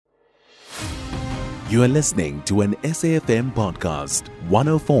You are listening to an SAFM podcast,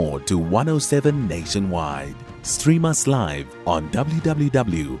 104 to 107 nationwide. Stream us live on www.safm.co.za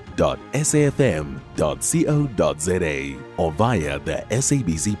or via the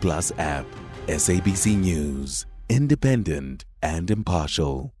SABC Plus app. SABC News, independent and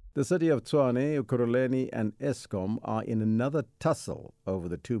impartial. The City of Tshwane, Ekurhuleni and Eskom are in another tussle over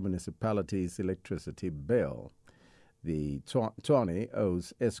the two municipalities' electricity bill. The Tshwane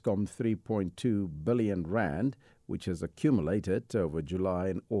owes Eskom 3.2 billion rand, which has accumulated over July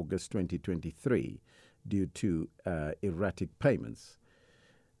and August 2023 due to erratic payments.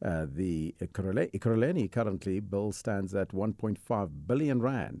 The Ekurhuleni currently bill stands at 1.5 billion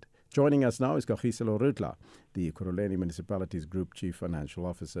rand. Joining us now is Kagiso Lerutla, the Ekurhuleni Municipalities Group Chief Financial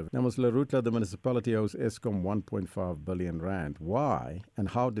Officer. Now, Ms. Lerutla, the municipality owes Eskom 1.5 billion rand. Why and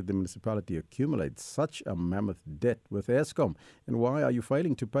how did the municipality accumulate such a mammoth debt with Eskom? And why are you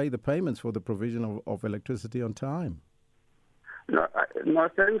failing to pay the payments for the provision of electricity on time? No,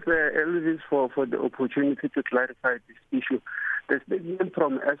 thanks, Elvis, for the opportunity to clarify this issue. The statement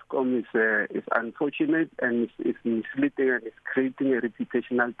from Eskom is unfortunate and is misleading and is creating a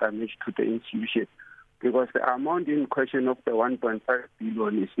reputational damage to the institution, because the amount in question of the 1.5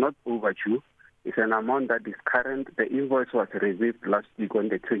 billion is not overdue. It's an amount that is current. The invoice was received last week on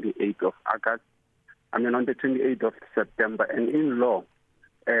the 28th of on the 28th of September, and in law,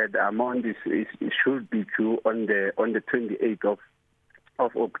 the amount should be due on the 28th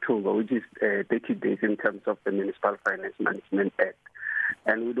of October, which is 30 days in terms of the Municipal Finance Management Act.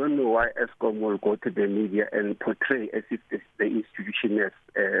 And we don't know why Eskom will go to the media and portray as if the institution has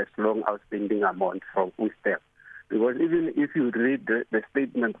a long outstanding amount with them. Because even if you read the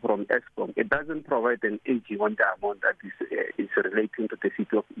statement from Eskom, it doesn't provide an aging on the amount that is relating to the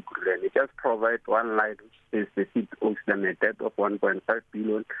city of Ekurhuleni. It just provides one line which says the city owes them a debt of 1.5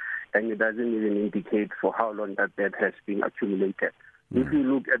 billion, and it doesn't even indicate for how long that debt has been accumulated. If you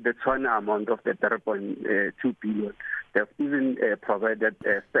look at the Tshwane amount of the 3.2 billion, they've even provided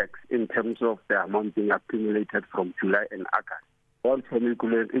facts in terms of the amount being accumulated from July and August. All from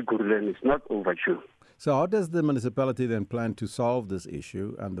Ekurhuleni is not overdue. So how does the municipality then plan to solve this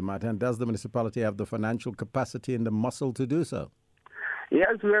issue and the matter? And does the municipality have the financial capacity and the muscle to do so?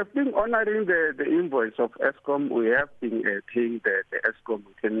 Yes, we have been honoring the invoice of Eskom. We have been paying the Eskom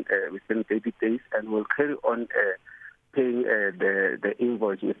within 30 days, and we'll carry on paying the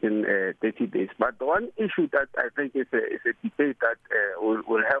invoice within 30 days. But the one issue that I think is a debate that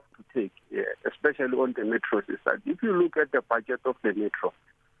we'll have to take, especially on the metros, is that if you look at the budget of the metro,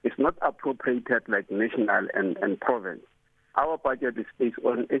 it's not appropriated like national and province. Our budget is based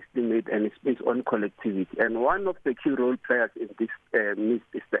on estimate and it's based on collectivity. And one of the key role players in this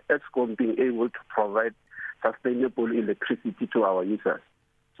midst is the Eskom being able to provide sustainable electricity to our users.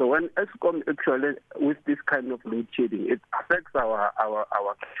 So when Eskom actually, with this kind of load shedding, it affects our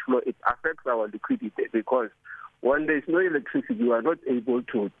cash flow, it affects our liquidity, because when there is no electricity, you are not able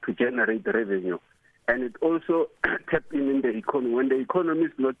to generate revenue. And it also taps in the economy. When the economy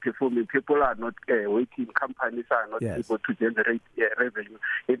is not performing, people are not working, companies are not able to generate revenue.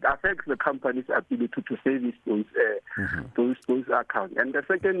 It affects the company's ability to service those accounts. And the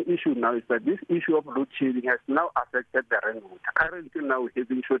second issue now is that this issue of load shedding has now affected the rainwater. Currently now we're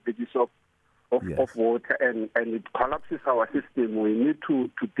having shortages of water, and it collapses our system. We need to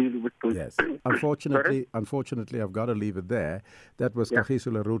deal with those. Yes. Unfortunately, I've got to leave it there. That was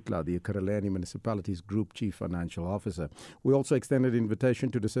Kagiso Lerutla, the Ekurhuleni Municipalities Group Chief Financial Officer. We also extended an invitation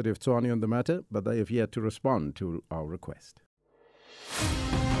to the City of Tshwane on the matter, but they have yet to respond to our request.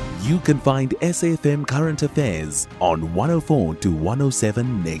 You can find SAFM Current Affairs on 104 to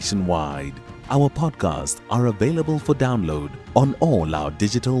 107 nationwide. Our podcasts are available for download on all our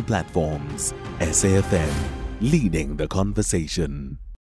digital platforms. SAFM, leading the conversation.